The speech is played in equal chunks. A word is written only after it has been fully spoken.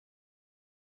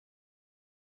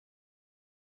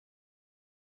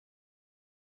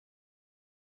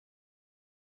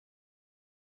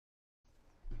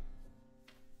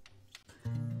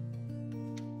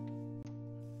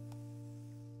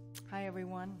Hi,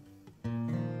 everyone.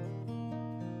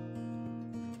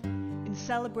 In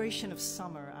celebration of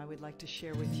summer, I would like to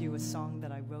share with you a song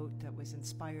that I wrote that was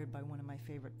inspired by one of my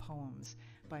favorite poems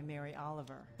by Mary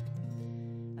Oliver.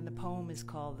 And the poem is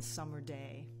called The Summer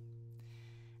Day.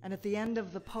 And at the end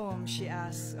of the poem, she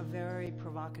asks a very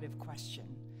provocative question.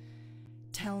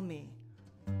 Tell me,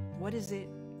 what is it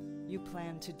you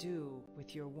plan to do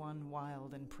with your one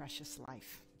wild and precious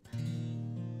life?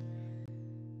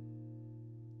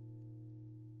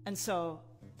 And so,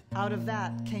 out of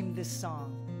that came this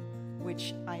song,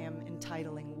 which I am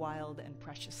entitling Wild and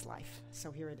Precious Life.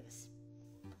 So here it is.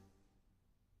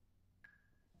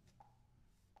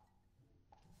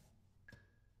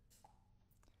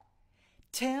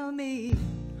 Tell me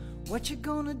what you're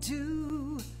gonna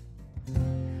do,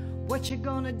 what you're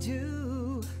gonna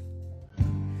do,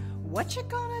 what you're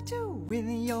gonna do with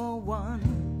your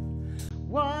one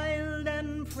wild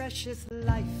and precious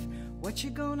life. What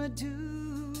you gonna do,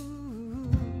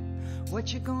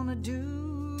 what you gonna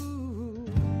do,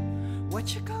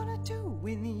 what you gonna do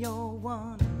with your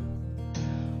one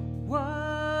wild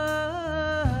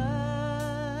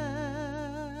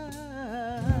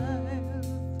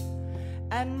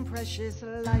and precious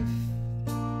life.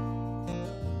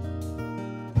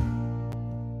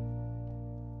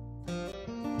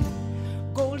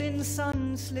 Golden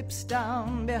sun slips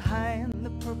down behind the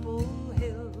purple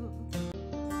hill.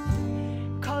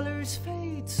 Colors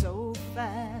fade so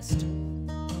fast.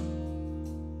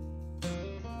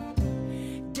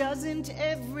 Doesn't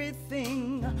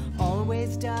everything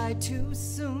always die too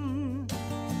soon?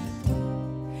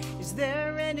 Is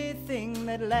there anything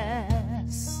that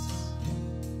lasts?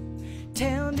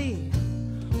 Tell me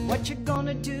what you're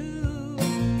gonna do,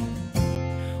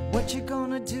 what you're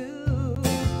gonna do,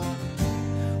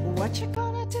 what you're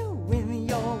gonna do with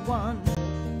your one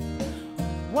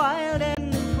wild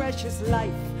and precious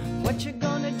life. What you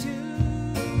gonna do,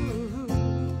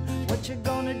 what you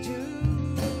gonna do,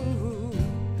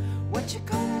 what you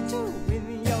gonna do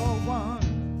with your one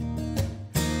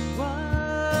wild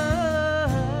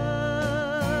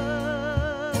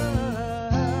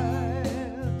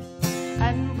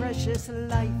and precious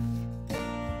life.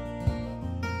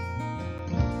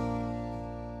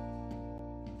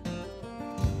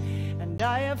 And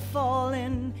I have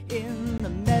fallen in the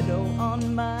meadow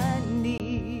on my knees.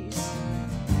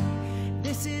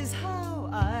 This is how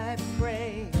I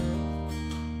pray,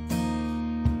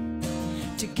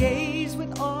 to gaze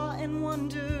with awe and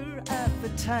wonder at the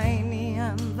tiny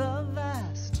and the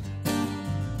vast,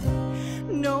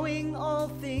 knowing all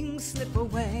things slip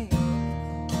away.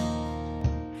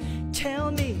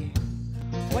 Tell me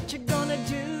what you're gonna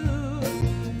do,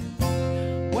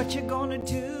 what you're gonna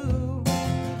do,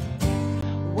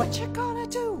 what you gonna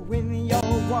do with your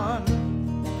one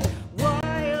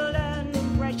wild and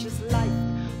precious life.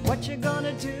 What you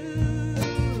gonna do,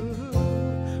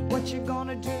 what you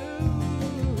gonna do,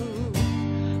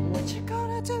 what you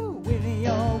gonna do with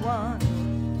your one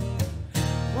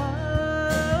wild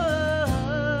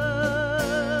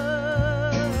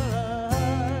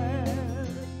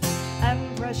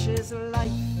and precious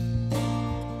life.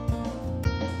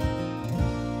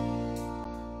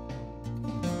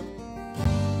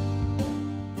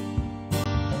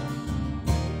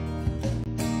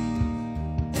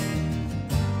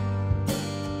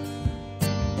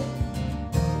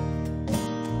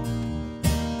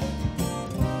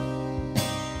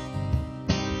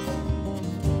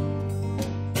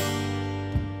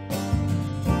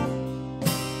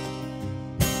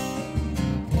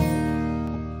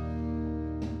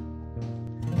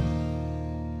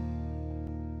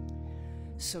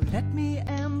 So let me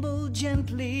amble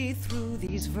gently through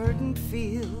these verdant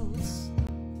fields.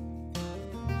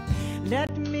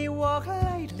 Let me walk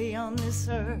lightly on this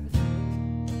earth,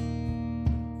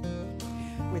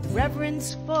 with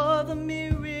reverence for the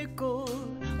miracle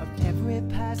of every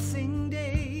passing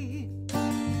day,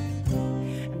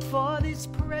 and for this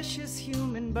precious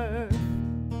human birth.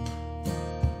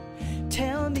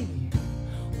 Tell me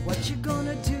what you're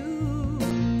gonna do,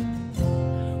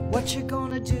 what you're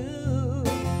gonna do,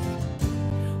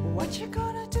 what you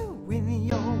gonna do with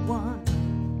your one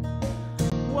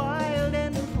wild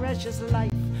and precious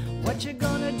life. What you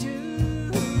gonna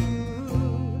do,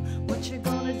 what you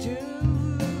gonna do,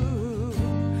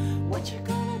 what you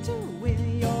gonna do with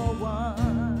your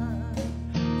one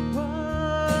wild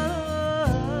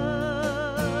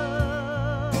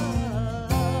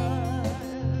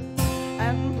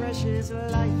and precious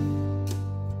life.